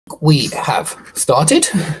We have started.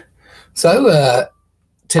 So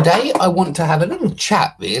today I want to have a little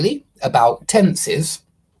chat really about tenses,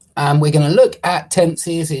 and we're going to look at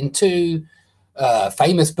tenses in two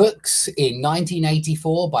famous books, in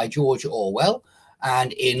 1984 by George Orwell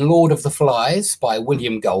and in Lord of the Flies by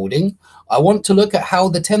William Golding. I want to look at how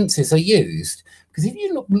the tenses are used, because if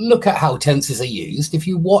you look at how tenses are used, if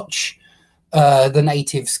you watch the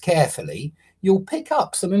natives carefully, you'll pick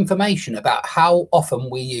up some information about how often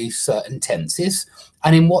we use certain tenses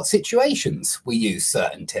and in what situations we use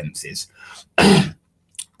certain tenses.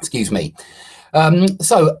 Excuse me.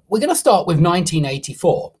 So we're going to start with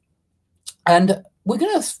 1984. And we're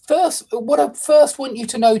going to what I first want you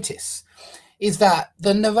to notice is that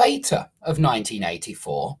the narrator of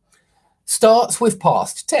 1984 starts with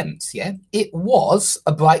past tense, yeah? It was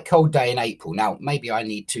a bright, cold day in April. Now, maybe I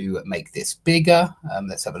need to make this bigger.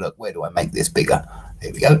 Let's have a look. Where do I make this bigger?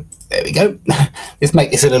 There we go. There we go. Let's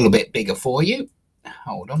make this a little bit bigger for you.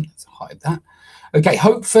 Hold on. Let's hide that. Okay,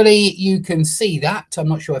 hopefully you can see that. I'm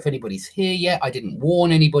not sure if anybody's here yet. I didn't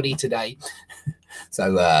warn anybody today.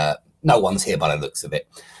 So no one's here by the looks of it.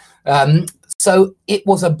 So it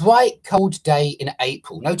was a bright, cold day in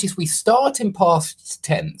April. Notice we start in past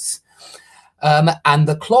tense. And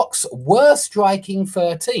the clocks were striking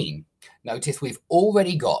 13. Notice we've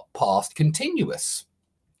already got past continuous.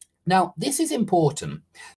 Now, this is important.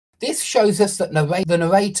 This shows us that the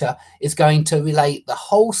narrator is going to relate the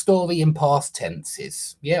whole story in past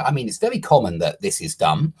tenses. Yeah, I mean, it's very common that this is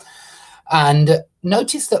done. And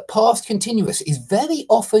notice that past continuous is very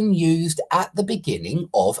often used at the beginning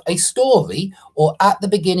of a story or at the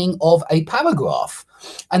beginning of a paragraph.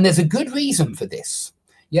 And there's a good reason for this.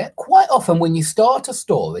 Yeah, quite often when you start a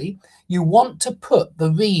story, you want to put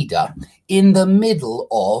the reader in the middle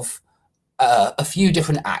of a few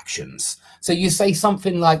different actions. So you say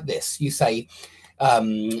something like this. You say,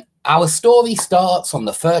 our story starts on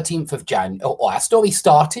the 13th of January, or our story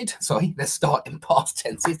started, sorry, let's start in past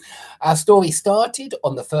tenses. Our story started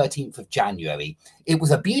on the 13th of January. It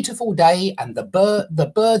was a beautiful day and the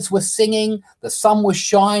birds were singing, the sun was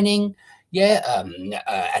shining. Yeah,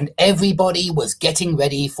 and everybody was getting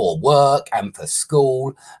ready for work and for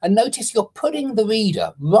school. And notice you're putting the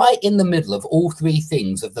reader right in the middle of all three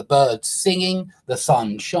things, of the birds singing, the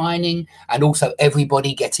sun shining, and also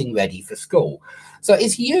everybody getting ready for school. So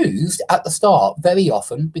it's used at the start very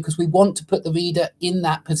often because we want to put the reader in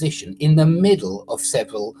that position, in the middle of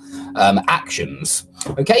several actions.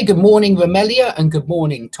 Okay, good morning, Romelia, and good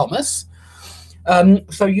morning, Thomas.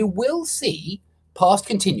 So you will see past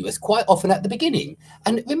continuous quite often at the beginning.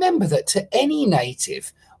 And remember that to any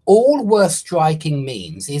native, all were striking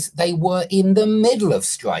means is they were in the middle of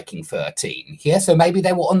striking 13. Yeah, so maybe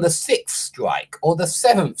they were on the 6th strike or the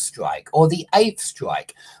 7th strike or the 8th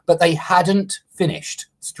strike, but they hadn't finished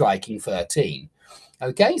striking 13.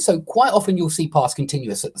 Okay, so quite often you'll see past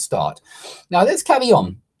continuous at the start. Now let's carry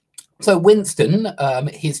on. So Winston,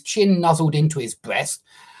 his chin nuzzled into his breast.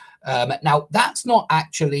 Now that's not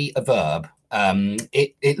actually a verb.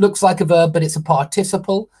 It looks like a verb, but it's a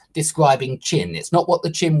participle describing chin. It's not what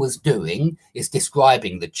the chin was doing, it's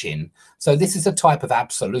describing the chin. So this is a type of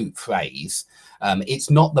absolute phrase. It's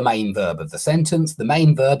not the main verb of the sentence. The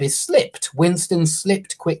main verb is slipped. Winston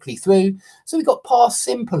slipped quickly through. So we've got past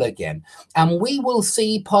simple again. And we will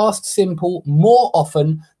see past simple more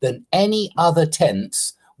often than any other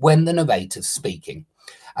tense when the narrator's speaking.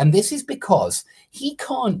 And this is because he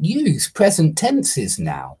can't use present tenses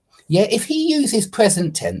now. Yeah, if he uses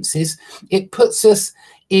present tenses, it puts us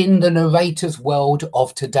in the narrator's world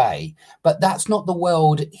of today. But that's not the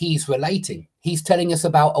world he's relating. He's telling us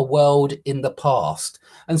about a world in the past.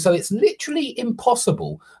 And so it's literally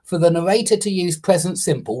impossible for the narrator to use present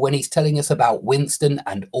simple when he's telling us about Winston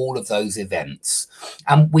and all of those events.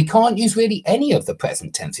 And we can't use really any of the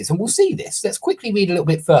present tenses. And we'll see this. Let's quickly read a little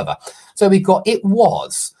bit further. So we've got it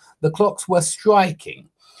was, the clocks were striking.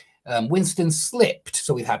 Winston slipped.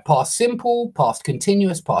 So we've had past simple, past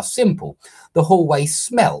continuous, past simple. The hallway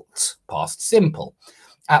smelt, past simple.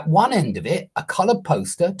 At one end of it, a coloured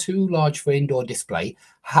poster, too large for indoor display,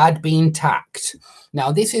 had been tacked.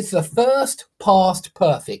 Now, this is the first past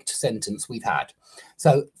perfect sentence we've had.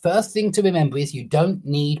 So first thing to remember is you don't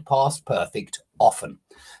need past perfect often.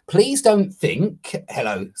 Please don't think,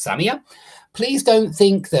 hello, Samia. Please don't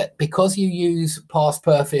think that because you use past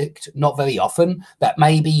perfect not very often, that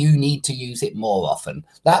maybe you need to use it more often.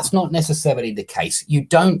 That's not necessarily the case. You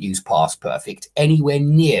don't use past perfect anywhere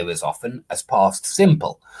near as often as past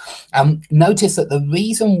simple. Notice that the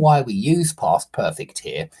reason why we use past perfect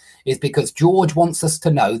here is because George wants us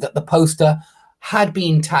to know that the poster had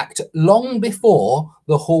been tacked long before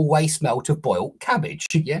the hallway smelt of boiled cabbage.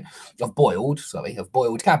 Yeah, of boiled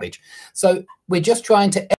cabbage. So we're just trying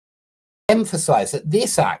to emphasize that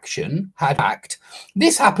this action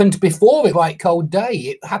this happened before a bright cold day.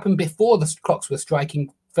 It happened before the clocks were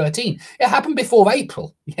striking 13. It happened before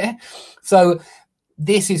April. Yeah, so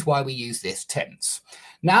this is why we use this tense.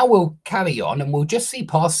 Now we'll carry on and we'll just see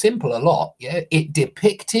past simple a lot. Yeah, it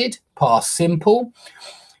depicted past simple.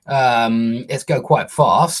 Let's go quite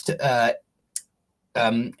fast.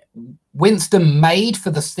 Winston made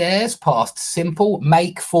for the stairs, past simple.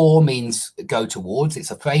 Make for means go towards.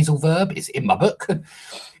 It's a phrasal verb. It's in my book.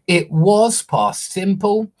 It was past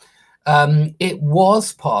simple. It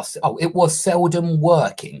was seldom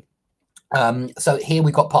working. So here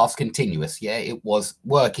we got past continuous. Yeah, it was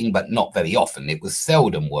working, but not very often. It was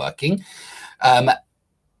seldom working. Here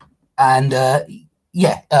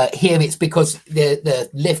it's because the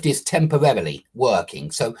lift is temporarily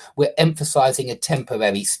working. So we're emphasizing a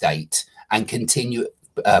temporary state, and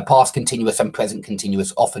past continuous and present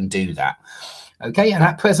continuous often do that. Okay, and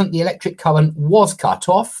at present, the electric current was cut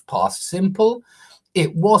off, past simple.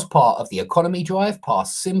 It was part of the economy drive,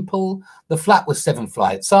 past simple. The flat was 7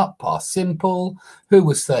 flights up, past simple. Who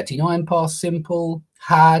was 39, past simple.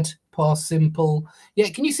 Had, past simple. Yeah,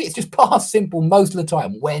 can you see it's just past simple most of the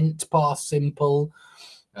time? Went, past simple.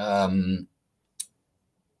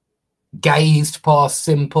 Gazed, past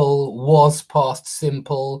simple. Was, past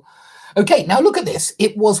simple. Okay, now look at this.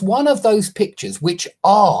 It was one of those pictures which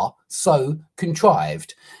are so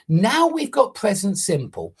contrived. Now we've got present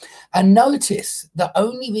simple. And notice the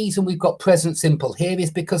only reason we've got present simple here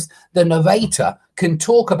is because the narrator can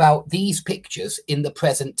talk about these pictures in the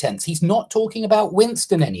present tense. He's not talking about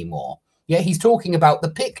Winston anymore. Yeah, he's talking about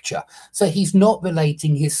the picture. So he's not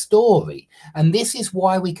relating his story. And this is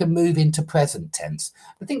why we can move into present tense.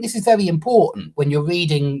 I think this is very important when you're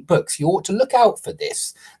reading books. You ought to look out for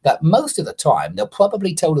this, that most of the time they'll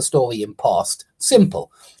probably tell the story in past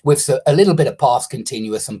simple with a little bit of past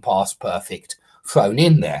continuous and past perfect thrown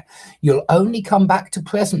in there. You'll only come back to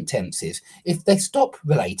present tenses if they stop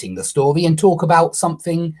relating the story and talk about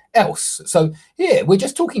something else. So here we're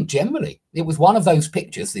just talking generally. It was one of those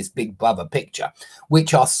pictures, this big brother picture,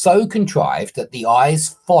 which are so contrived that the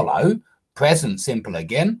eyes follow. Present simple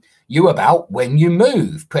again. You about when you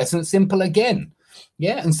move. Present simple again.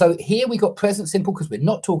 Yeah, and so here we got present simple because we're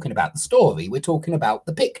not talking about the story. We're talking about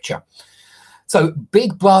the picture. So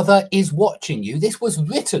Big Brother is watching you. This was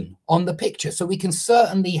written on the picture. So we can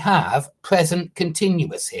certainly have present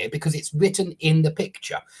continuous here because it's written in the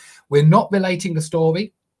picture. We're not relating the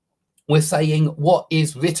story. We're saying what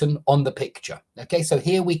is written on the picture. Okay, so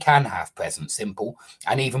here we can have present simple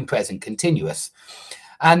and even present continuous.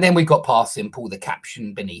 And then we've got past simple, the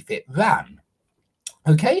caption beneath it ran.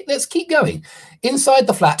 Okay, let's keep going. Inside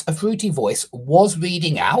the flat, a fruity voice was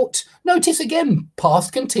reading out. Notice again,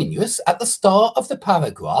 past continuous at the start of the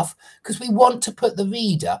paragraph, because we want to put the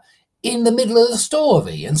reader in the middle of the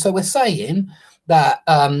story. And so we're saying that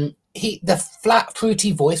the flat,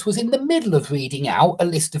 fruity voice was in the middle of reading out a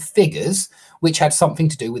list of figures, which had something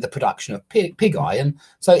to do with the production of pig iron.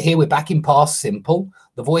 So here we're back in past simple.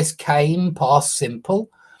 The voice came, past simple,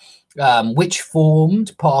 which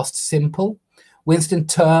formed, past simple. Winston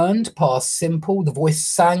turned, past simple. The voice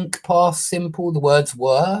sank, past simple. The words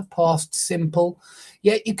were, past simple.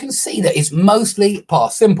 Yeah, you can see that it's mostly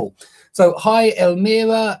past simple. So, hi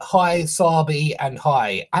Elmira, hi Sabi, and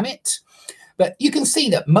hi Amit. But you can see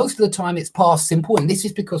that most of the time it's past simple, and this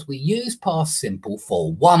is because we use past simple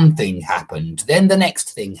for one thing happened, then the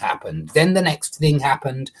next thing happened, then the next thing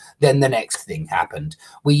happened, then the next thing happened.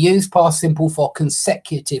 We use past simple for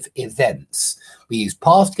consecutive events. We use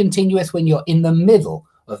past continuous when you're in the middle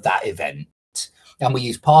of that event. And we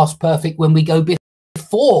use past perfect when we go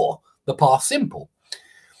before the past simple.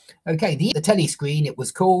 Okay, the telly screen, it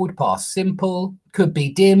was called past simple, could be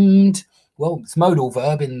dimmed. Well, it's modal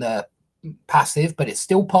verb in the passive, but it's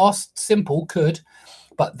still past simple, could.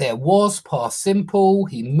 But there was past simple,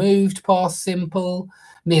 he moved past simple,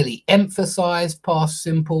 merely emphasized past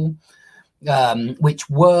simple, which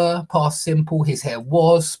were past simple, his hair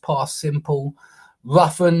was past simple,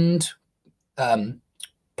 roughened,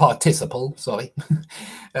 participle, sorry.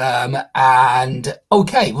 And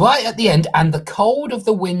okay, right at the end, and the cold of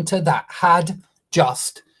the winter that had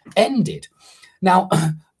just ended. Now,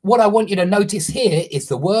 what I want you to notice here is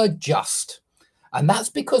the word just. And that's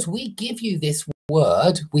because we give you this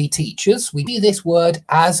word, we teachers, we give you this word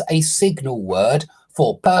as a signal word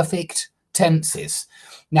for perfect tenses.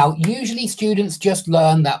 Now, usually students just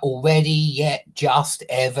learn that already, yet, just,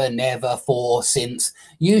 ever, never, for, since.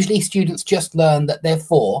 Usually students just learn that they're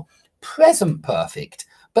for present perfect,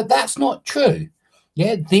 but that's not true.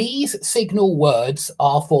 Yeah, these signal words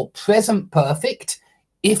are for present perfect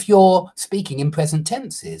if you're speaking in present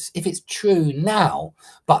tenses, if it's true now,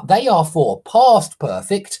 but they are for past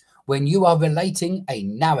perfect when you are relating a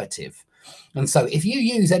narrative. And so if you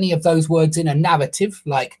use any of those words in a narrative,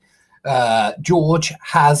 like George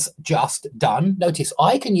has just done, notice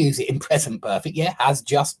I can use it in present perfect, yeah, has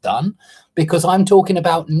just done, because I'm talking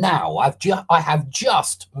about now. I have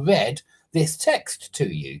just read this text to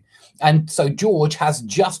you. And so George has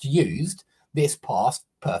just used this past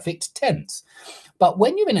perfect tense. But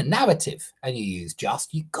when you're in a narrative and you use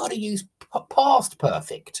just, you've got to use past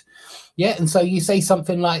perfect. Yeah, and so you say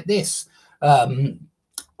something like this.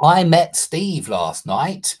 I met Steve last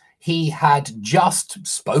night. He had just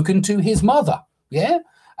spoken to his mother. Yeah,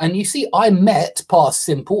 and you see I met past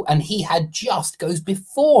simple and he had just goes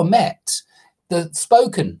before met. The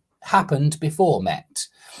spoken happened before met.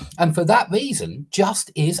 And for that reason,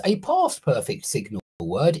 just is a past perfect signal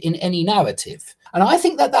word in any narrative. And I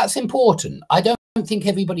think that that's important. I don't think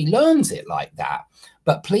everybody learns it like that.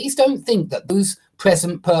 But please don't think that those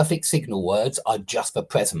present perfect signal words are just for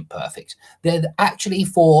present perfect. They're actually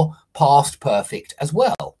for past perfect as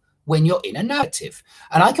well when you're in a narrative.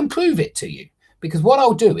 And I can prove it to you, because what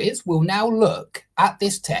I'll do is we'll now look at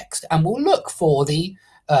this text and we'll look for the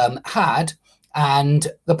had and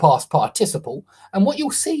the past participle. And what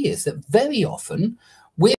you'll see is that very often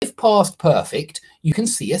with past perfect, you can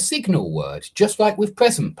see a signal word, just like with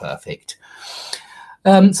present perfect.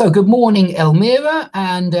 So good morning, Elmira,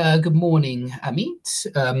 and good morning,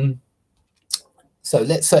 Amit. So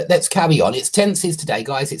let's carry on. It's tenses today,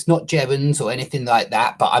 guys. It's not gerunds or anything like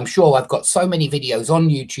that, but I'm sure I've got so many videos on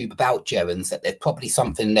YouTube about gerunds that there's probably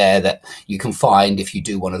something there that you can find if you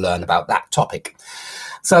do want to learn about that topic.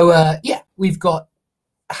 So yeah, we've got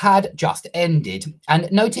had just ended, and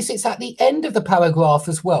notice it's at the end of the paragraph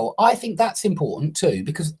as well. I think that's important too,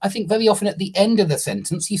 because I think very often at the end of the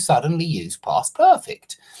sentence you suddenly use past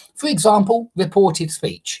perfect. For example, reported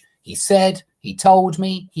speech. He said, he told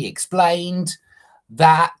me, he explained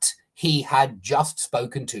that he had just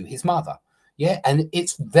spoken to his mother. Yeah, and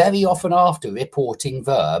it's very often after reporting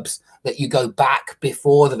verbs that you go back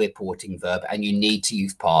before the reporting verb and you need to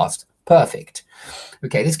use past perfect.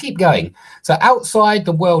 Okay, let's keep going. So outside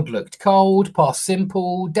the world looked cold, past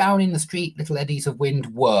simple. Down in the street, little eddies of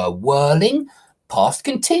wind were whirling, past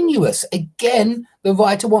continuous. Again, the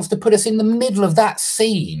writer wants to put us in the middle of that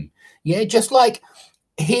scene. Yeah, just like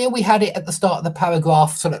here we had it at the start of the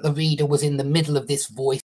paragraph so that the reader was in the middle of this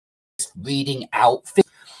voice reading out.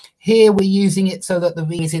 Here we're using it so that the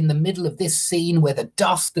reader is in the middle of this scene where the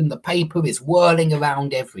dust and the paper is whirling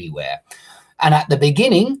around everywhere. And at the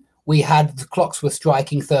beginning, we had the clocks were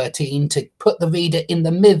striking 13 to put the reader in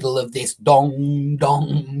the middle of this dong,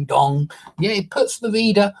 dong, dong. Yeah, it puts the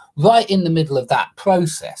reader right in the middle of that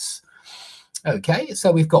process. Okay,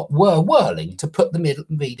 so we've got were whirling to put the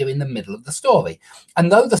reader in the middle of the story.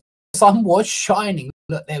 And though the sun was shining,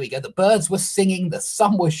 look, there we go, the birds were singing, the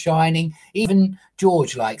sun was shining. Even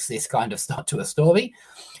George likes this kind of start to a story.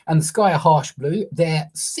 And the sky a harsh blue,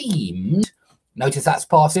 there seemed, notice that's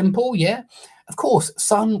past simple, yeah? Of course,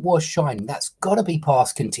 sun was shining. That's got to be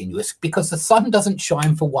past continuous because the sun doesn't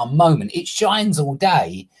shine for one moment. It shines all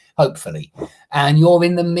day, hopefully. And you're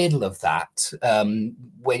in the middle of that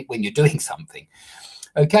when you're doing something.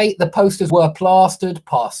 Okay, the posters were plastered,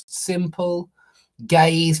 past simple.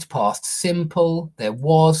 Gazed, past simple. There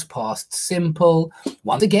was, past simple.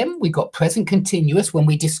 Once again, we've got present continuous when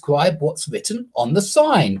we describe what's written on the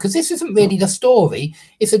sign, because this isn't really the story.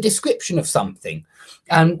 It's a description of something.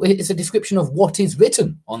 And it's a description of what is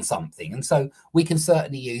written on something. And so we can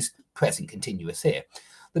certainly use present continuous here.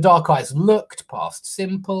 The dark eyes looked, past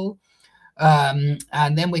simple. And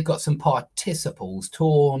then we've got some participles,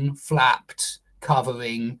 torn, flapped,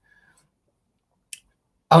 covering.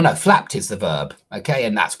 Oh no, flapped is the verb, okay,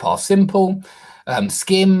 and that's past simple.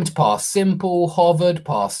 Skimmed, past simple. Hovered,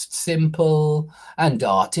 past simple. And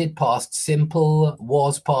darted, past simple.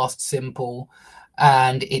 Was past simple.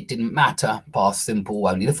 And it didn't matter, past simple.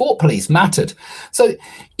 Only the thought police mattered. So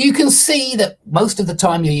you can see that most of the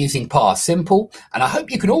time you're using past simple. And I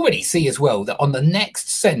hope you can already see as well that on the next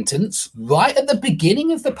sentence, right at the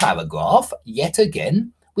beginning of the paragraph, yet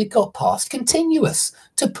again, we've got past continuous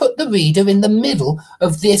to put the reader in the middle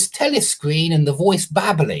of this telescreen and the voice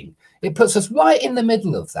babbling. It puts us right in the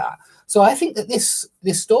middle of that. So I think that this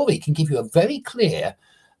story can give you a very clear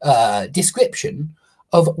description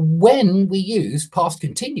of when we use past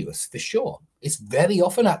continuous for sure. It's very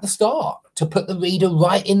often at the start to put the reader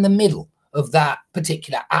right in the middle of that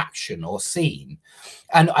particular action or scene.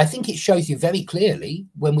 And I think it shows you very clearly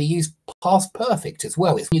when we use past perfect as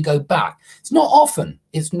well. It's when you go back. It's not often,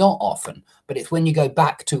 but it's when you go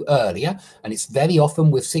back to earlier, and it's very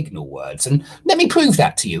often with signal words. And let me prove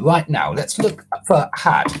that to you right now. Let's look for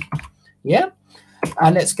had. Yeah.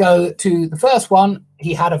 And let's go to the first one.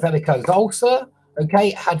 He had a varicose ulcer. Okay,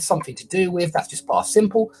 it had something to do with, that's just past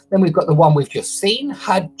simple. Then we've got the one we've just seen,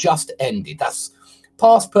 had just ended. That's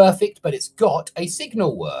past perfect, but it's got a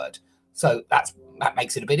signal word. So that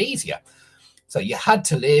makes it a bit easier. So you had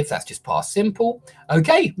to live, that's just past simple.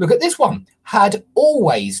 Okay, look at this one. Had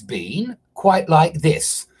always been quite like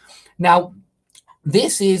this. Now,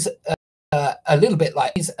 this is a little bit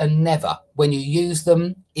like is a never when you use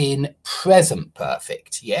them in present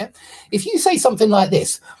perfect, yeah? If you say something like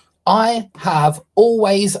this, I have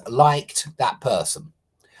always liked that person.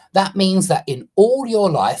 That means that in all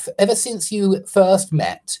your life, ever since you first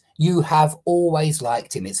met, you have always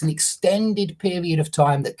liked him. It's an extended period of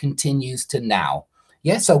time that continues to now.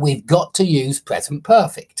 Yeah, so we've got to use present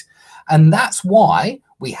perfect. And that's why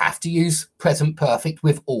we have to use present perfect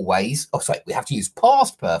with always, we have to use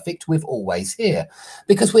past perfect with always here.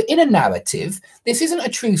 Because we're in a narrative. This isn't a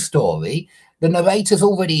true story. The narrator's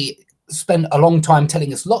already spent a long time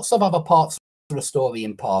telling us lots of other parts of the story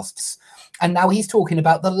in pasts. And now he's talking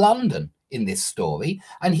about the London in this story.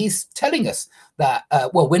 And he's telling us that,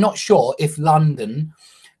 well, we're not sure if London,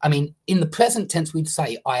 I mean, in the present tense, we'd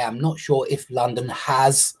say, I am not sure if London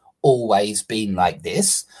has always been like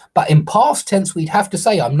this. But in past tense, we'd have to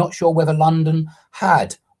say, I'm not sure whether London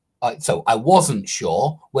had. So I wasn't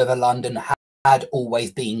sure whether London had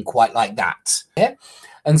always been quite like that. Yeah.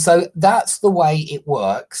 And so that's the way it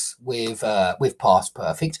works with past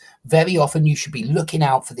perfect. Very often you should be looking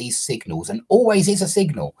out for these signals, and always is a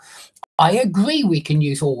signal. I agree we can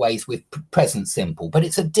use always with present simple, but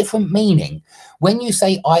it's a different meaning. When you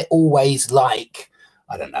say I always like,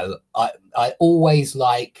 I don't know, I always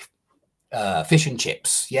like fish and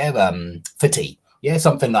chips, yeah, for tea, yeah,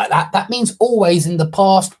 something like that. That means always in the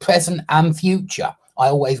past, present, and future. I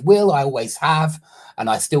always will, I always have, and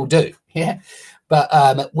I still do, yeah.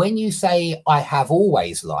 But when you say I have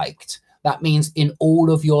always liked, that means in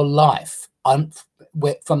all of your life,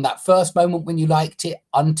 from that first moment when you liked it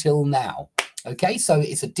until now. Okay, so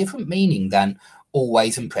it's a different meaning than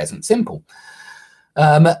always and present simple.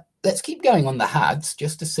 Let's keep going on the hads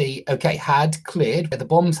just to see. Okay, had cleared, where the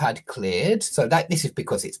bombs had cleared. So this is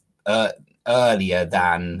because it's earlier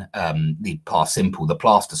than the past simple. The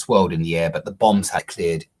plaster swirled in the air, but the bombs had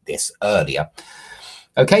cleared this earlier.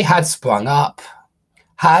 Okay, had sprung up.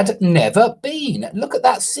 Had never been. Look at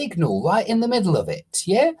that signal right in the middle of it.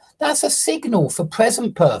 Yeah, that's a signal for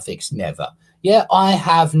present perfect never. Yeah, I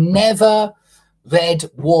have never read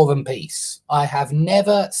War and Peace. I have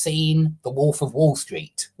never seen The Wolf of Wall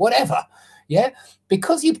Street. Whatever. Yeah,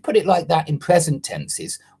 because you put it like that in present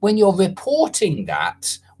tenses, when you're reporting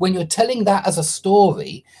that, when you're telling that as a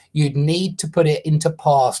story, you'd need to put it into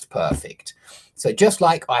past perfect. So just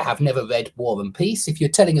like I have never read War and Peace, if you're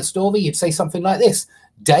telling a story, you'd say something like this.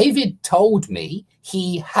 David told me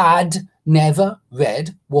he had never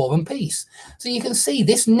read War and Peace. So you can see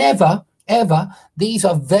this never, ever, these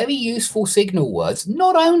are very useful signal words,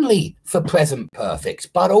 not only for present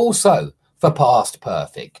perfect, but also for past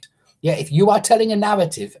perfect. Yeah, if you are telling a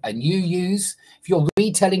narrative and if you're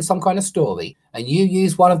retelling some kind of story and you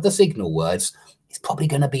use one of the signal words, it's probably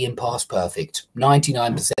going to be in past perfect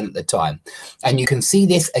 99% of the time. And you can see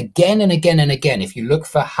this again and again and again. If you look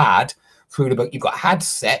for had through the book, you've got had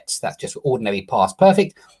set, that's just ordinary past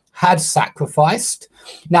perfect, had sacrificed.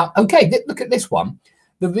 Now, okay, look at this one.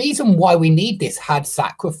 The reason why we need this had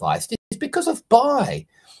sacrificed is because of by.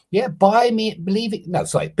 Yeah, because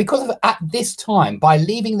of at this time, by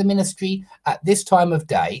leaving the ministry at this time of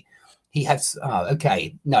day, he has,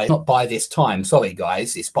 okay, no, it's not by this time. Sorry,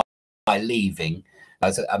 guys, it's by leaving.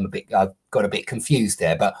 I've got a bit confused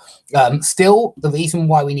there, but still, the reason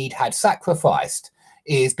why we need had sacrificed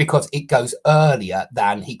is because it goes earlier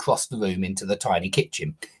than he crossed the room into the tiny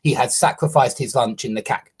kitchen. He had sacrificed his lunch in the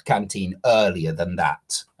canteen earlier than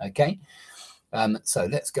that. Okay, so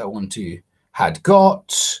let's go on to had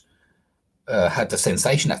got, had the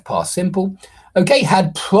sensation, that's past simple. Okay,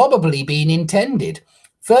 had probably been intended.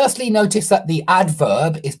 Firstly, notice that the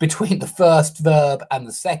adverb is between the first verb and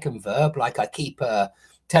the second verb, like I keep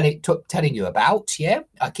telling you about. Yeah,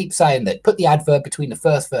 I keep saying that, put the adverb between the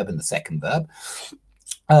first verb and the second verb.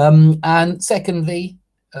 And secondly,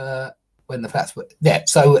 when the flats were there.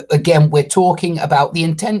 So again, we're talking about the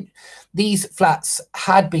intent. These flats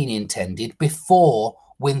had been intended before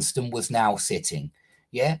Winston was now sitting.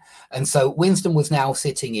 Yeah. And so Winston was now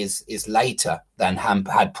sitting is later than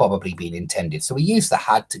had probably been intended. So we use the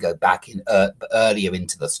had to go back in earlier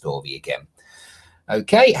into the story again.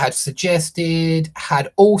 Okay, had suggested,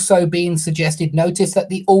 had also been suggested. Notice that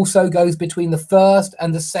the also goes between the first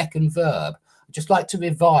and the second verb. I'd just like to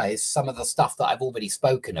revise some of the stuff that I've already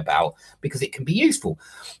spoken about because it can be useful.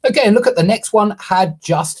 Okay, and look at the next one, had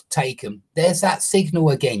just taken. There's that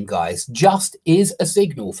signal again, guys. Just is a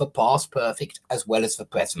signal for past perfect as well as for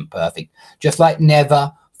present perfect, just like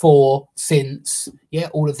never, for, since, yeah,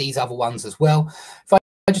 all of these other ones as well. If I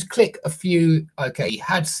just click a few, okay, he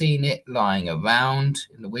had seen it lying around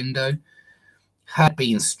in the window, had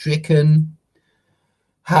been stricken,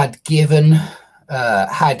 had given,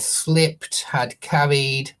 had slipped, had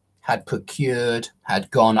carried, had procured, had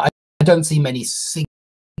gone. I don't see many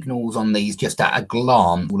signals on these just at a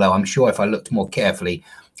glance, although I'm sure if I looked more carefully,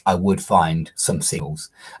 I would find some signals.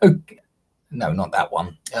 Okay. No, not that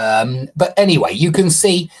one. But anyway, you can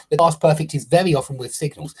see that past perfect is very often with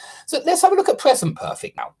signals. So let's have a look at present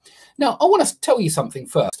perfect now. Now, I want to tell you something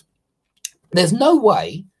first. There's no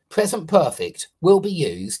way present perfect will be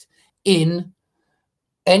used in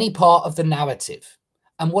any part of the narrative.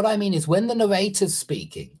 And what I mean is when the narrator's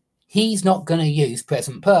speaking, he's not going to use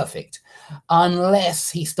present perfect unless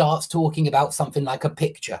he starts talking about something like a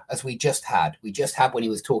picture, as we just had. We just had when he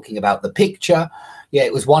was talking about the picture. Yeah,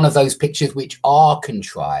 it was one of those pictures which are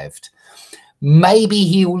contrived. Maybe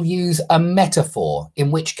he will use a metaphor, in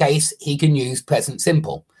which case he can use present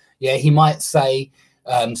simple. Yeah, he might say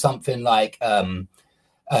something like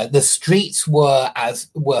the streets were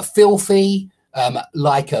filthy,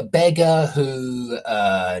 like a beggar who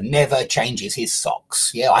never changes his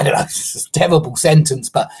socks. Yeah, I don't know, it's a terrible sentence,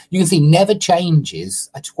 but you can see never changes.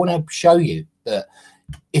 I just want to show you that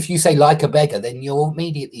if you say like a beggar, then you're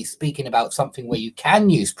immediately speaking about something where you can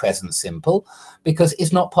use present simple because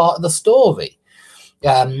it's not part of the story.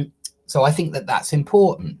 So I think that that's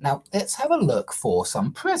important. Now, let's have a look for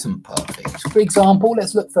some present perfect. For example,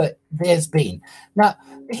 let's look for there's been. Now,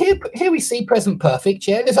 here we see present perfect.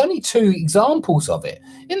 Yeah, there's only 2 examples of it.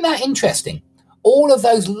 Isn't that interesting? All of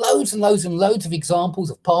those loads and loads and loads of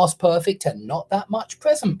examples of past perfect and not that much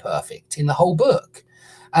present perfect in the whole book.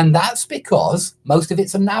 And that's because most of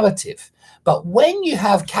it's a narrative. But when you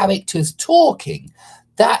have characters talking,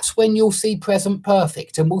 that's when you'll see present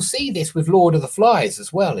perfect. And we'll see this with Lord of the Flies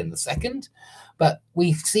as well in a second. But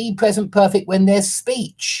we see present perfect when there's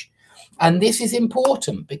speech. And this is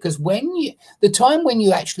important because the time when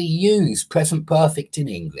you actually use present perfect in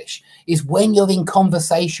English is when you're in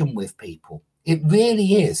conversation with people. It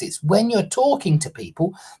really is. It's when you're talking to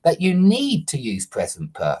people that you need to use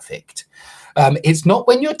present perfect. It's not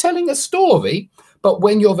when you're telling a story, but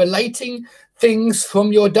when you're relating things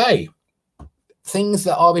from your day, things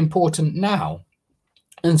that are important now.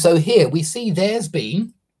 And so here we see there's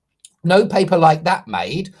been no paper like that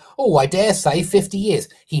made. Oh, I dare say 50 years.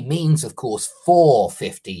 He means, of course, for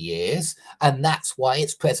 50 years. And that's why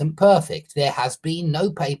it's present perfect. There has been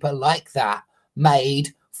no paper like that made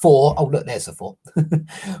for, oh, look, there's a for,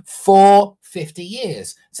 for 50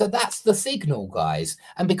 years. So that's the signal, guys.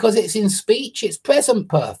 And because it's in speech, it's present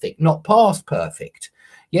perfect, not past perfect.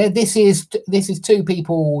 Yeah, this is 2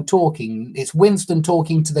 people talking. It's Winston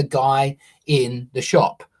talking to the guy in the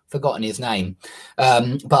shop. Forgotten his name.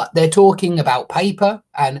 But they're talking about paper,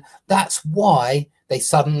 and that's why they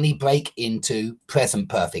suddenly break into present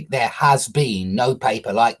perfect. There has been no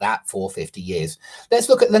paper like that for 50 years. Let's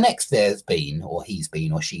look at the next there's been, or he's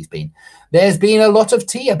been, or she's been. There's been a lot of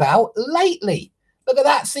tea about lately. Look at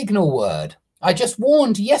that signal word. I just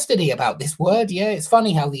warned yesterday about this word. Yeah, it's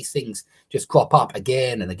funny how these things just crop up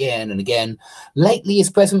again and again and again. Lately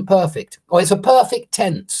is present perfect, or it's a perfect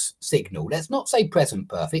tense signal. Let's not say present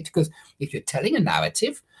perfect, because if you're telling a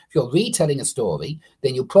narrative, if you're retelling a story,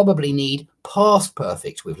 then you'll probably need past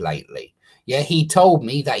perfect with lately. Yeah, he told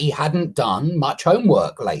me that he hadn't done much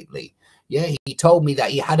homework lately. Yeah, he told me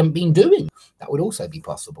that he hadn't been doing. That would also be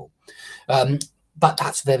possible. But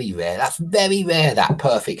that's very rare. That's very rare, that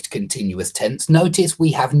perfect continuous tense. Notice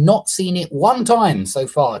we have not seen it 1 time so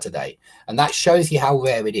far today. And that shows you how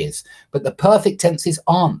rare it is. But the perfect tenses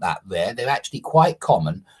aren't that rare. They're actually quite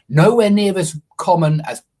common. Nowhere near as common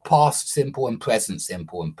as past simple and present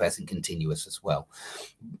continuous as well.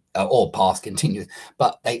 Or past continuous.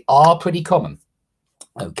 But they are pretty common.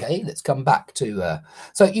 Okay, let's come back to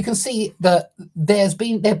so you can see that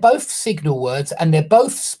they're both signal words and they're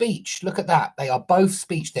both speech. Look at that, they are both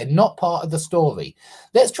speech. They're not part of the story.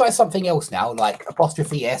 Let's try something else now, like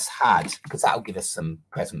apostrophe s had, because that'll give us some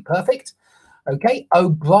present perfect. Okay,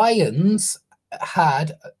 O'Brien's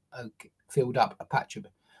had filled up a patch of,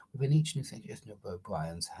 within each new suggestion of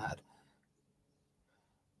O'Brien's had.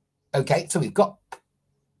 Okay, so we've got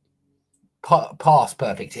past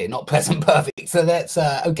perfect here, not present perfect. So that's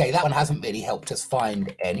okay. That one hasn't really helped us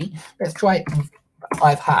find any. Let's try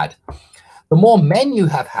I've had. The more men you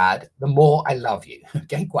have had, the more I love you.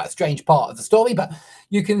 Okay, quite a strange part of the story, but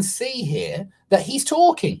you can see here that he's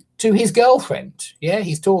talking to his girlfriend. Yeah,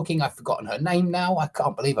 he's talking. I've forgotten her name now. I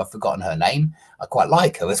can't believe I've forgotten her name. I quite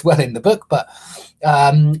like her as well in the book, but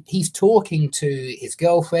he's talking to his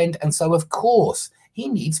girlfriend. And so, of course, he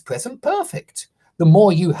needs present perfect. The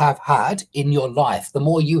more you have had in your life, the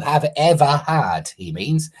more you have ever had, he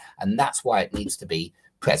means. And that's why it needs to be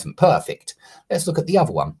present perfect. Let's look at the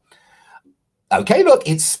other one. Okay, look,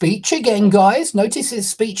 it's speech again, guys. Notice it's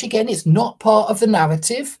speech again. It's not part of the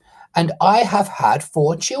narrative. And I have had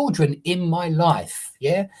 4 children in my life.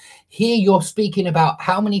 Yeah. Here you're speaking about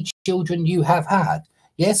how many children you have had.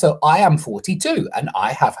 Yeah. So I am 42 and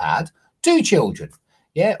I have had 2 children.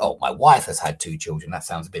 Yeah. Oh, my wife has had 2 children. That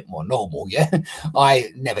sounds a bit more normal. Yeah.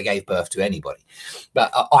 I never gave birth to anybody, but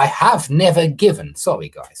I have never given. Sorry,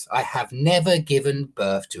 guys. I have never given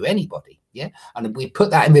birth to anybody. Yeah. And we put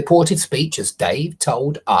that in reported speech as Dave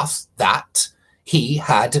told us that he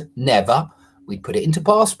had never. We put it into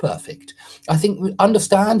past perfect. I think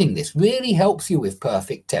understanding this really helps you with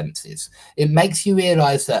perfect tenses. It makes you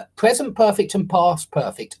realize that present perfect and past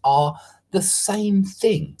perfect are the same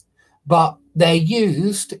thing, but they're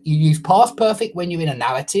used. You use past perfect when you're in a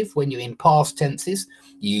narrative, when you're in past tenses.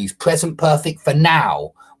 You use present perfect for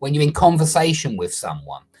now, when you're in conversation with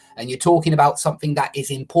someone and you're talking about something that is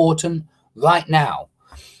important right now.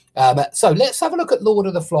 So let's have a look at Lord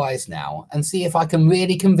of the Flies now and see if I can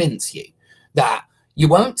really convince you that you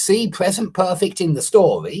won't see present perfect in the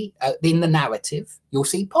story, in the narrative. You'll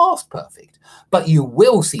see past perfect, but you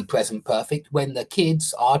will see present perfect when the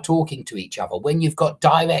kids are talking to each other. When you've got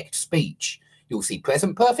direct speech, you'll see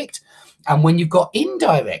present perfect. And when you've got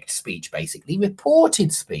indirect speech, basically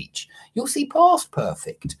reported speech, you'll see past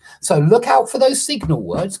perfect. So look out for those signal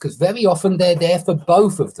words, because very often they're there for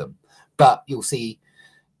both of them. But you'll see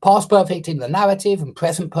past perfect in the narrative and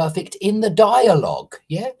present perfect in the dialogue.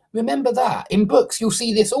 Yeah, remember that. In books, you'll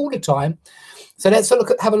see this all the time. So let's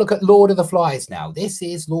have a look at Lord of the Flies now. This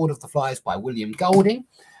is Lord of the Flies by William Golding.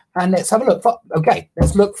 And let's have a look.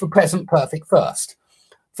 Let's look for present perfect first.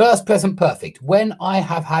 First, present perfect. When I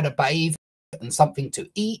have had a bathe and something to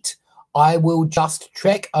eat, I will just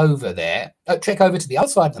trek over to the other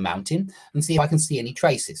side of the mountain and see if I can see any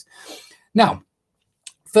traces. Now,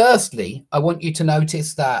 firstly, I want you to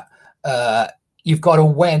notice that you've got a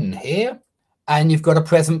when here and you've got a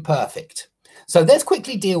present perfect. So let's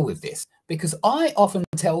quickly deal with this, because I often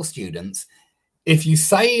tell students, if you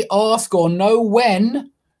say, ask, or know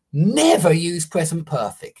when, never use present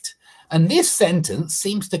perfect. And this sentence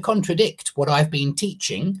seems to contradict what I've been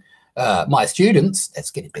teaching my students.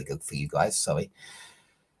 Let's get it bigger for you guys, sorry.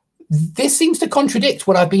 This seems to contradict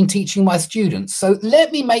what I've been teaching my students. So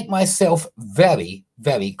let me make myself very,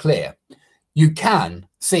 very clear. You can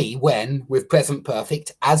see when with present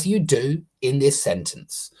perfect, as you do in this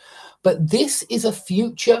sentence. But this is a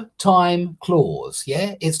future time clause.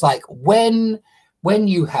 Yeah, it's like when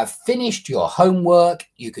you have finished your homework,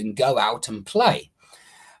 you can go out and play.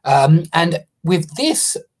 And with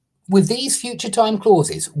these future time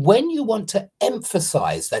clauses, when you want to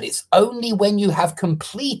emphasize that it's only when you have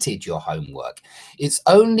completed your homework, it's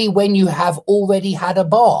only when you have already had a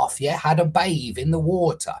bath, had a bathe in the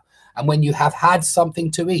water, and when you have had something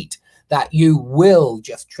to eat, that you will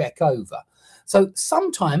just trek over. So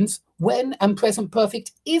sometimes when and present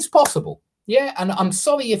perfect is possible. Yeah, and I'm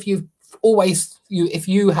sorry if you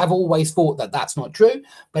have always thought that that's not true,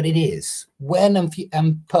 but it is. When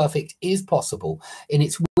and perfect is possible, and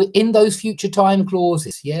it's in those future time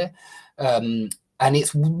clauses. And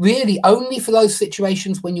it's really only for those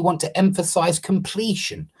situations when you want to emphasize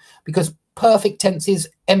completion, because perfect tenses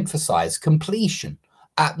emphasize completion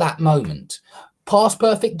at that moment. Past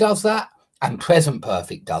perfect does that, and present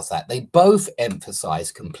perfect does that. They both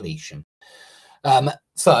emphasize completion. I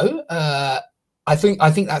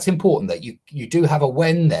think that's important, that you do have a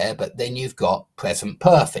when there, but then you've got present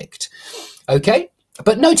perfect. Okay,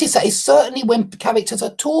 but notice that it's certainly when characters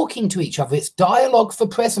are talking to each other. It's dialogue for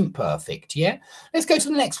present perfect. Yeah, let's go to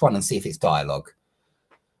the next one and see if it's dialogue.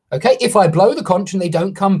 Okay, if I blow the conch and they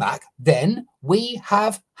don't come back, then we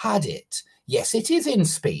have had it. Yes, it is in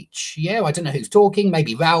speech. Yeah, I don't know who's talking.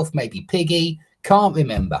 Maybe Ralph, maybe Piggy. Can't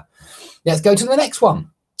remember. Let's go to the next one.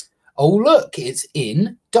 Oh, look, it's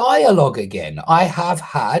in dialogue again. I have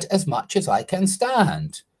had as much as I can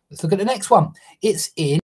stand. Let's look at the next one. It's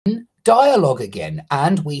in dialogue again,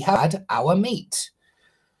 and we had our meat.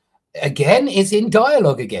 Again, it's in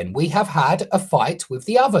dialogue again. We have had a fight with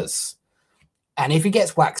the others. And if it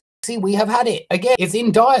gets waxy, we have had it. Again, it's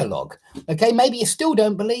in dialogue. Okay, maybe you still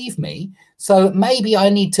don't believe me. So maybe I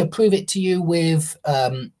need to prove it to you with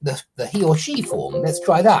the he or she form. Let's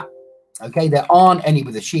try that. Okay, there aren't any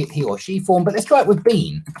with the he or she form, but let's try it with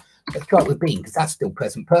been. Let's try it with been, because that's still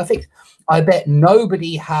present perfect. I bet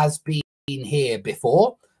nobody has been here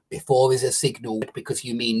before. Before is a signal because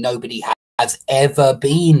you mean nobody has ever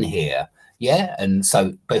been here. Yeah, and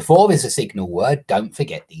so before is a signal word. Don't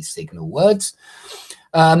forget these signal words.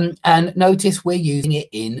 And notice we're using it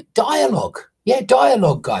in dialogue. Yeah,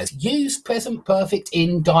 dialogue, guys. Use present perfect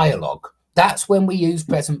in dialogue. That's when we use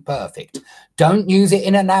present perfect. Don't use it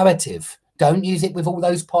in a narrative. Don't use it with all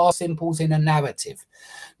those past simples in a narrative.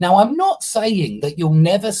 Now, I'm not saying that you'll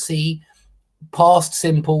never see past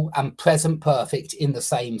simple and present perfect in the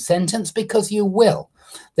same sentence, because you will.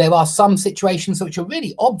 There are some situations which are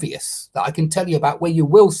really obvious that I can tell you about where you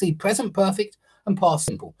will see present perfect and past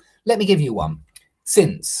simple. Let me give you one.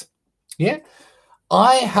 Since. Yeah.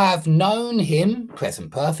 I have known him,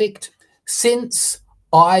 present perfect, since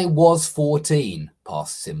I was 14,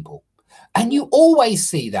 past simple. And you always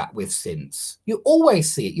see that with since. You always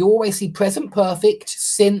see it. You always see present perfect,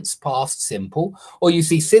 since past simple, or you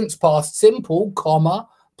see since past simple, comma,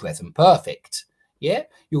 present perfect. Yeah,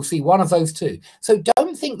 you'll see one of those two. So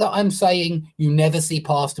don't think that I'm saying you never see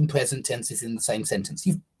past and present tenses in the same sentence.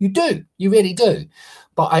 You do. You really do.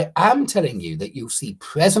 But I am telling you that you'll see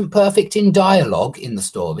present perfect in dialogue in the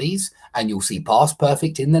stories, and you'll see past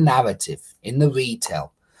perfect in the narrative, in the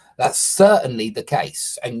retell. That's certainly the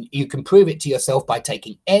case. And you can prove it to yourself by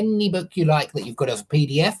taking any book you like that you've got as a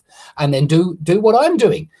PDF, and then do what I'm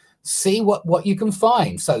doing. See what you can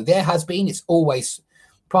find. So there has been, it's always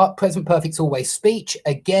present perfect's always speech.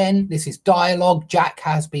 Again, this is dialogue. Jack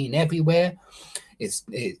has been everywhere. It's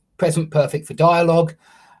present perfect for dialogue.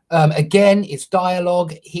 Again, it's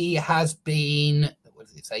dialogue. He has been, what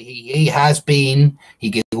does it say? He has been, he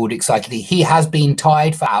giggled excitedly. He has been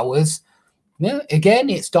tied for hours. Yeah, again,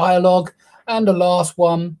 it's dialogue. And the last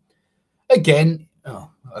one, again, oh,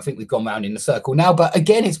 I think we've gone round in a circle now, but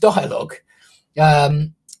again, it's dialogue.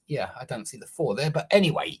 Yeah, I don't see the 4 there, but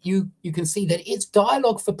anyway, you can see that it's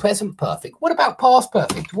dialogue for present perfect. What about past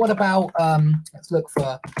perfect? What about, let's look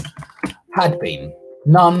for had been.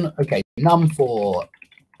 None, okay, none for,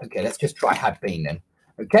 okay, let's just try had been then.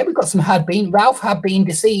 Okay, we've got some had been. Ralph had been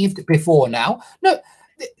deceived before now. No,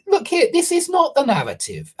 look here, this is not the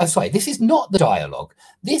narrative. Sorry, this is not the dialogue.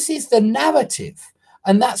 This is the narrative,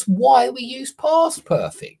 and that's why we use past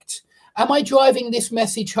perfect. Am I driving this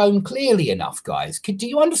message home clearly enough, guys? Do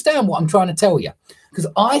you understand what I'm trying to tell you? Because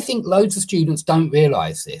I think loads of students don't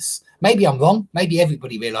realize this. Maybe I'm wrong. Maybe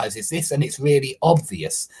everybody realizes this and it's really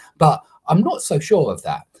obvious, but I'm not so sure of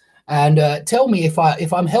that. And tell me if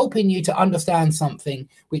I'm helping you to understand something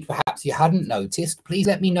which perhaps you hadn't noticed. Please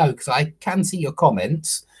let me know, because I can see your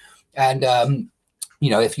comments. And you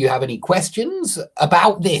know, if you have any questions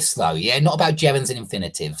about this, though, yeah, not about gerunds and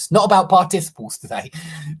infinitives, not about participles today,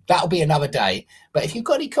 that'll be another day. But if you've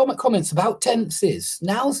got any comments about tenses,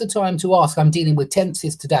 now's the time to ask. I'm dealing with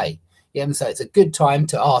tenses today, yeah, and so it's a good time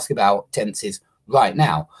to ask about tenses right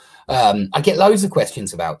now. I get loads of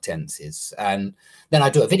questions about tenses, and then I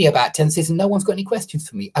do a video about tenses and no one's got any questions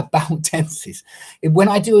for me about tenses. When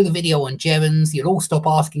I do the video on gerunds, you'll all stop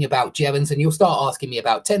asking about gerunds and you'll start asking me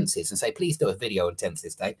about tenses and say, please do a video on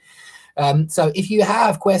tenses today. So if you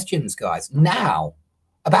have questions, guys, now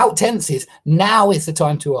about tenses, now is the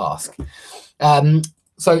time to ask.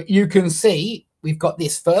 So you can see we've got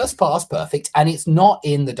this first past perfect, and it's not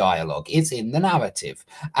in the dialogue, it's in the narrative,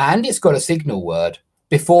 and it's got a signal word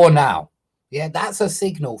before now. Yeah, that's a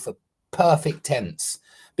signal for perfect tense,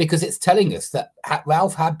 because it's telling us that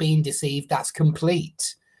Ralph had been deceived. That's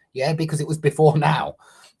complete. Yeah, because it was before now,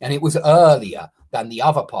 and it was earlier than the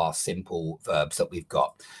other past simple verbs that we've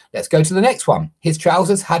got. Let's go to the next one. His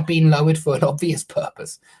trousers had been lowered for an obvious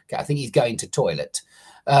purpose. Okay, I think he's going to toilet.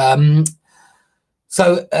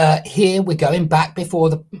 So here we're going back before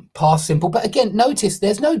the past simple. But again, notice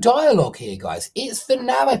there's no dialogue here, guys. It's the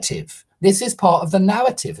narrative. This is part of the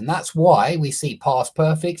narrative, and that's why we see past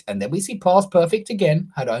perfect, and then we see past perfect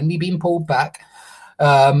again, had only been pulled back.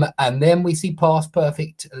 And then we see past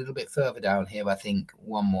perfect a little bit further down here, I think,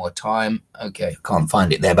 one more time. Okay, can't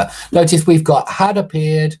find it there, but notice we've got had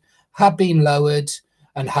appeared, had been lowered,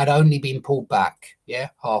 and had only been pulled back, yeah,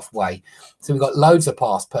 halfway. So we've got loads of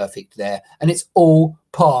past perfect there, and it's all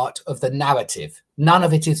part of the narrative. None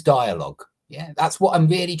of it is dialogue. Yeah, that's what I'm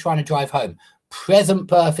really trying to drive home. Present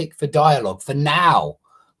perfect for dialogue, for now.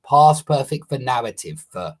 Past perfect for narrative,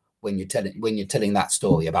 for when you're telling that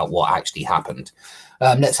story about what actually happened.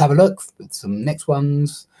 Let's have a look at some next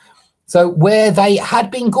ones. So where they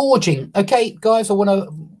had been gorging. Okay, guys, I want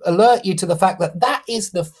to alert you to the fact that that is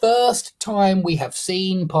the first time we have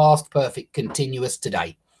seen past perfect continuous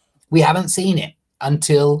today. We haven't seen it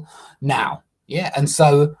until now. Yeah, and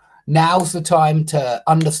so now's the time to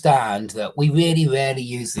understand that we really rarely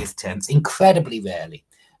use this tense, incredibly rarely.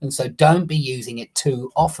 And so don't be using it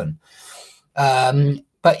too often.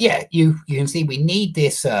 But yeah, you can see we need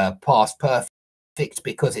this past perfect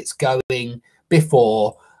because it's going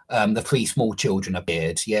before the 3 small children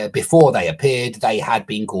appeared. Yeah, before they appeared, they had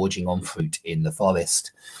been gorging on fruit in the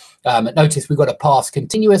forest. Notice we've got a past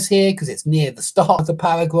continuous here because it's near the start of the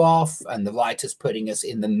paragraph and the writer's putting us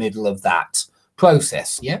in the middle of that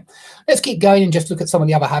process. Yeah, let's keep going and just look at some of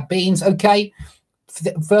the other had beens. Okay,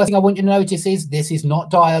 first thing I want you to notice is this is not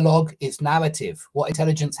dialogue, it's narrative. What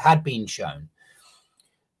intelligence had been shown.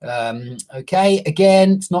 Okay,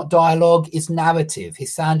 again, it's not dialogue, it's narrative.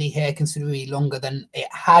 His sandy hair considerably longer than it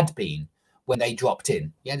had been when they dropped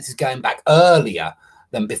in. Yeah, this is going back earlier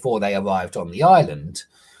than before they arrived on the island.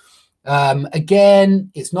 Again,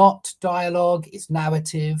 it's not dialogue, it's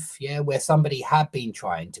narrative. Yeah, where somebody had been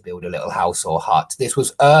trying to build a little house or hut. This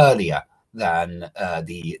was earlier than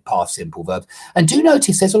the past simple verb. And do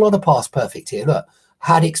notice there's a lot of past perfect here. Look,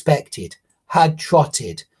 had expected, had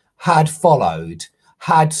trotted, had followed,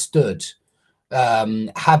 had stood,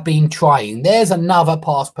 had been trying. There's another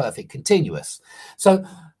past perfect continuous. So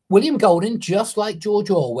William Golding, just like George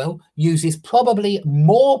Orwell, uses probably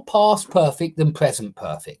more past perfect than present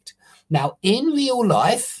perfect. Now, in real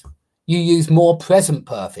life, you use more present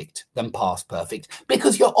perfect than past perfect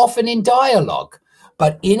because you're often in dialogue.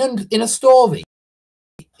 But in a story,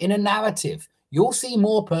 in a narrative, you'll see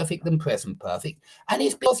more perfect than present perfect. And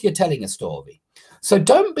it's because you're telling a story. So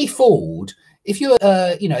don't be fooled. If you're,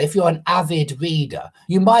 if you're an avid reader,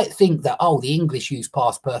 you might think that, oh, the English use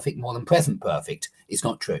past perfect more than present perfect. It's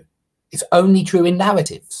not true. It's only true in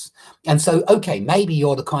narratives. And so, okay, maybe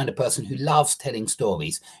you're the kind of person who loves telling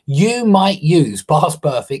stories. You might use past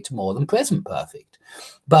perfect more than present perfect.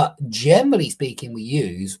 But generally speaking, we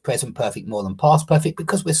use present perfect more than past perfect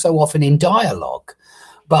because we're so often in dialogue.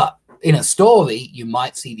 But in a story, you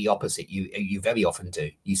might see the opposite. You very often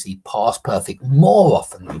do. You see past perfect more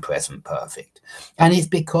often than present perfect. And it's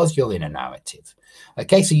because you're in a narrative.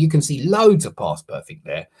 Okay, so you can see loads of past perfect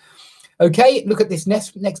there. Okay, look at this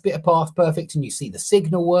next bit of past perfect and you see the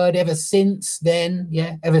signal word ever since then.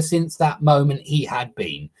 Yeah, ever since that moment he had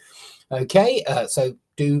been. Okay, so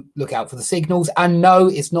do look out for the signals. And no,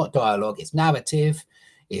 it's not dialogue, it's narrative.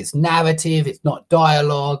 It's narrative, it's not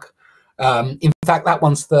dialogue. In fact, that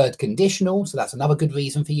one's third conditional, so that's another good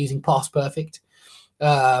reason for using past perfect.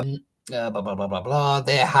 Blah, blah, blah, blah, blah.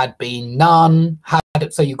 There had been none.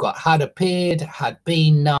 So you've got had appeared, had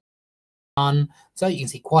been none. So you can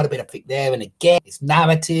see quite a bit of it there. And again, it's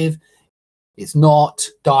narrative. It's not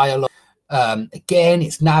dialogue. Again,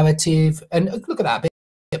 it's narrative. And look at that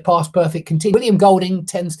bit, past perfect continuous. William Golding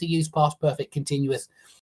tends to use past perfect continuous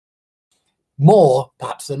more,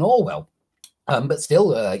 perhaps, than Orwell. But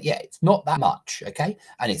still, yeah, it's not that much, okay?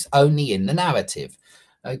 And it's only in the narrative.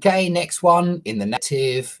 Okay, next one, in the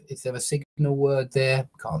narrative. Is there a signal word there?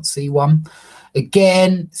 Can't see one.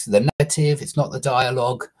 Again, it's the narrative, it's not the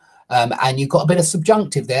dialogue. And you've got a bit of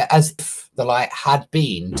subjunctive there, as if the light had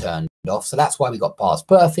been turned off. So that's why we got past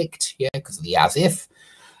perfect, yeah, because of the as if.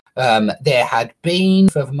 There had been,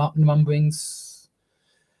 further numberings,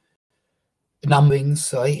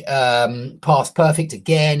 sorry, past perfect,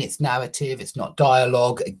 again, it's narrative, it's not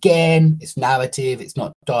dialogue, again, it's narrative, it's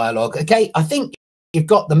not dialogue. Okay, I think you've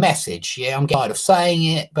got the message. Yeah, I'm tired of saying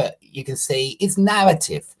it, but you can see it's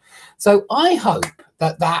narrative. So I hope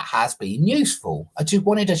that that has been useful. I just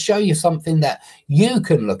wanted to show you something that you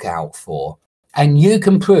can look out for and you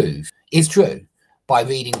can prove is true by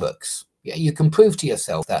reading books. Yeah, you can prove to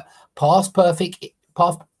yourself that past perfect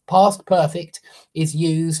is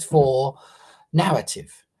used for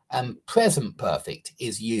narrative and present perfect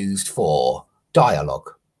is used for dialogue.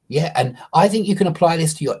 Yeah, and I think you can apply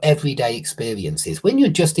this to your everyday experiences. When you're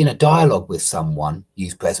just in a dialogue with someone,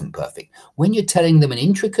 use present perfect. When you're telling them an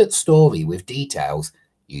intricate story with details,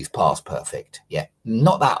 use past perfect. Yeah,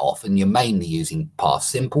 not that often. You're mainly using past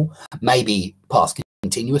simple, maybe past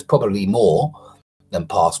continuous, probably more than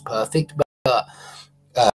past perfect, but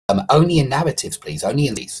only in narratives, please, only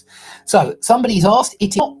in these. So somebody's asked, it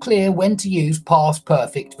is not clear when to use past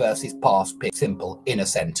perfect versus past simple in a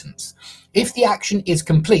sentence. If the action is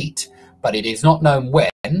complete, but it is not known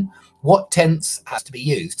when, what tense has to be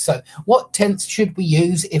used? So what tense should we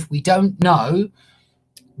use if we don't know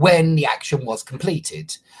when the action was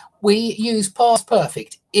completed? we use past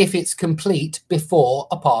perfect if it's complete before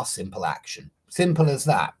a past simple action. Simple as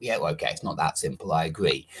that. Yeah, well, okay, it's not that simple, I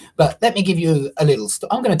agree. But let me give you a little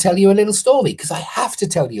I'm going to tell you a little story, because I have to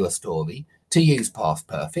tell you a story to use past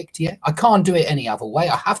perfect. Yeah, I can't do it any other way.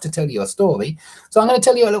 I have to tell you a story. So I'm going to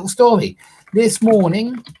tell you a little story. This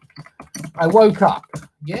morning, I woke up.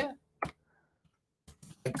 Yeah,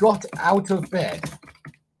 I got out of bed.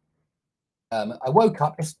 I woke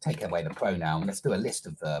up. Let's take away the pronoun. Let's do a list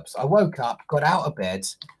of verbs. I woke up, got out of bed,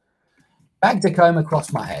 dragged a comb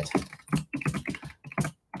across my head.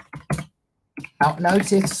 Now,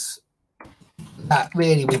 notice that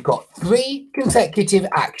really we've got 3 consecutive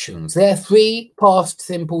actions. They're 3 past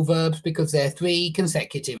simple verbs because they're 3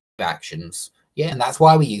 consecutive actions. Yeah, and that's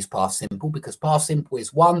why we use past simple, because past simple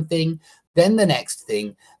is one thing, then the next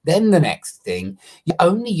thing, then the next thing. You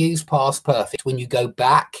only use past perfect when you go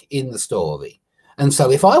back in the story. And so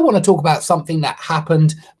if I want to talk about something that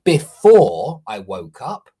happened before I woke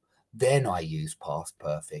up, then I use past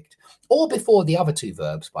perfect, or before the other 2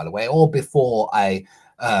 verbs, by the way, or before I,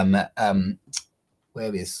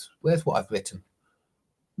 where's what I've written?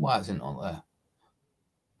 Why isn't it on there?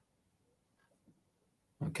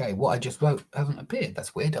 Okay, what I just wrote hasn't appeared.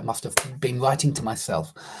 That's weird. I must have been writing to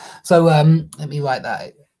myself. So let me write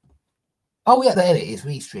that. Oh, yeah, there it is.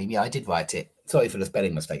 Restream. Yeah, I did write it. Sorry for the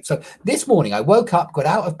spelling mistake. So this morning I woke up, got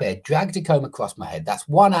out of bed, dragged a comb across my head. That's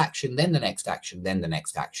one action, then the next action, then the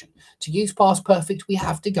next action. To use past perfect, we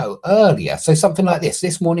have to go earlier. So something like this.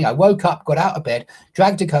 This morning I woke up, got out of bed,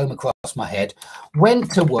 dragged a comb across my head,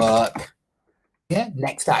 went to work. Yeah,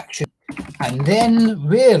 next action. And then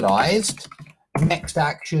realized, next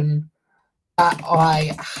action, that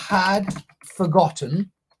I had forgotten.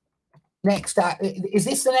 Is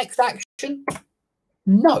this the next action?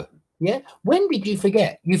 No. Yeah. When did you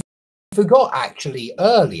forget? You forgot actually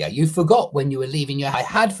earlier. You forgot when you were leaving your. I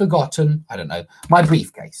had forgotten, I don't know, my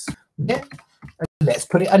briefcase. Yeah. Let's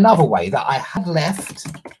put it another way. That I had left.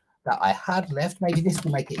 Maybe this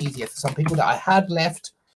will make it easier for some people. That I had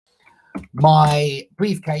left my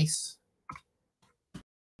briefcase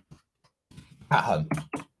at home.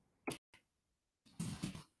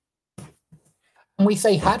 And we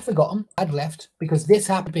say had forgotten, had left, because this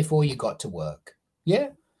happened before you got to work. Yeah.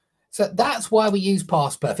 So that's why we use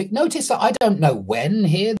past perfect. Notice that I don't know when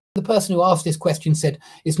here. The person who asked this question said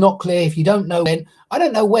it's not clear if you don't know when. I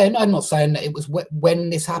don't know when. I'm not saying that it was when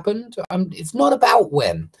this happened. It's not about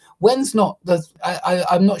when. When's not the.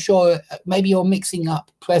 I'm not sure. Maybe you're mixing up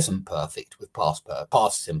present perfect with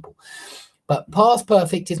past simple. But past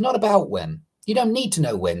perfect is not about when. You don't need to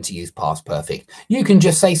know when to use past perfect. You can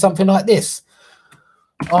just say something like this.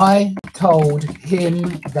 I told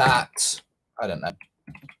him that. I don't know.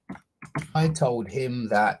 I told him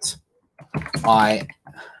that I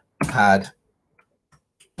hadn't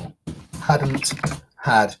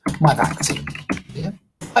had my vaccine. Yeah.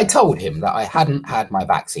 I told him that I hadn't had my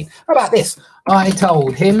vaccine. How about this? I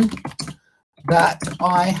told him that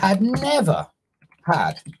I had never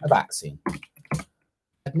had a vaccine.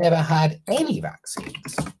 I've never had any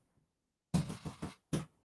vaccines.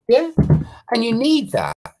 Yeah. And you need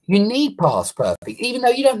that. You need past perfect, even though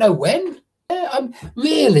you don't know when. Yeah,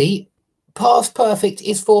 really, past perfect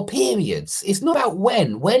is for periods. It's not about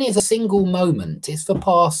when. When is a single moment. It's for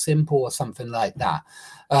past simple or something like that.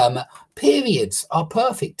 Periods are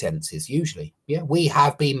perfect tenses usually. Yeah, we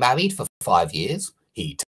have been married for 5 years.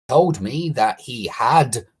 He told me that he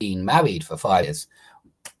had been married for 5 years.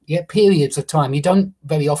 Yeah, periods of time. You don't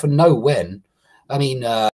very often know when. I mean,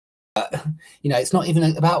 you know, it's not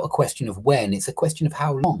even about a question of when. It's a question of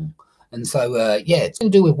how long. And so, yeah, it's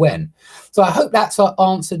going to do with when. So I hope that's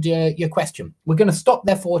answered your question. We're going to stop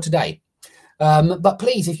there for today. But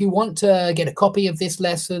please, if you want to get a copy of this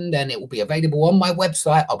lesson, then it will be available on my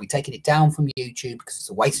website. I'll be taking it down from YouTube because it's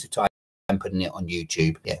a waste of time putting it on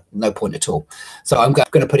YouTube. Yeah, no point at all. So I'm going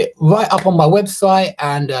to put it right up on my website.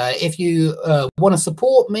 And if you want to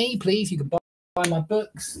support me, please, you can buy my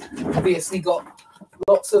books. Obviously got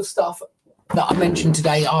lots of stuff that I mentioned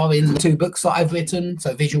today are in the 2 books that I've written.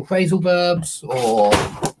 So visual phrasal verbs, or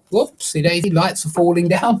whoopsie daisy, lights are falling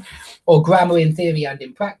down, or grammar in theory and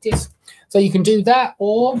in practice. So you can do that,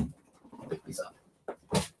 or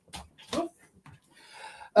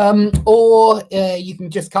you can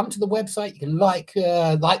just come to the website. You can like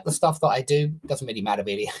the stuff that I do. Doesn't really matter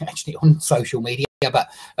really actually on social media, but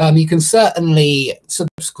you can certainly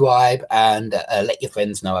subscribe and let your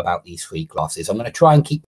friends know about these free classes. I'm going to try and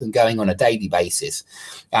keep them going on a daily basis.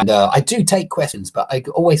 And I do take questions, but I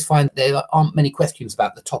always find there aren't many questions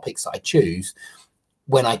about the topics that I choose,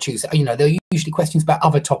 when I choose, you know, there are usually questions about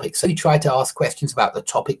other topics. So we try to ask questions about the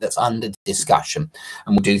topic that's under discussion,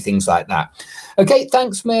 and we'll do things like that. Okay,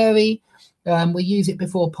 thanks, Mary. We use it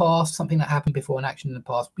before past, something that happened before an action in the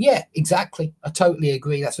past. Yeah, exactly. I totally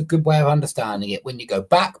agree. That's a good way of understanding it. When you go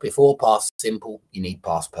back before past simple, you need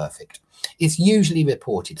past perfect. It's usually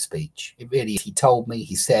reported speech. It really is. He told me,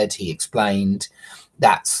 he said, he explained.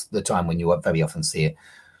 That's the time when you very often see it.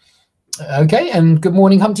 Okay, and good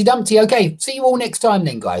morning, Humpty Dumpty. Okay, see you all next time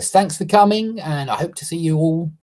then, guys. Thanks for coming, and I hope to see you all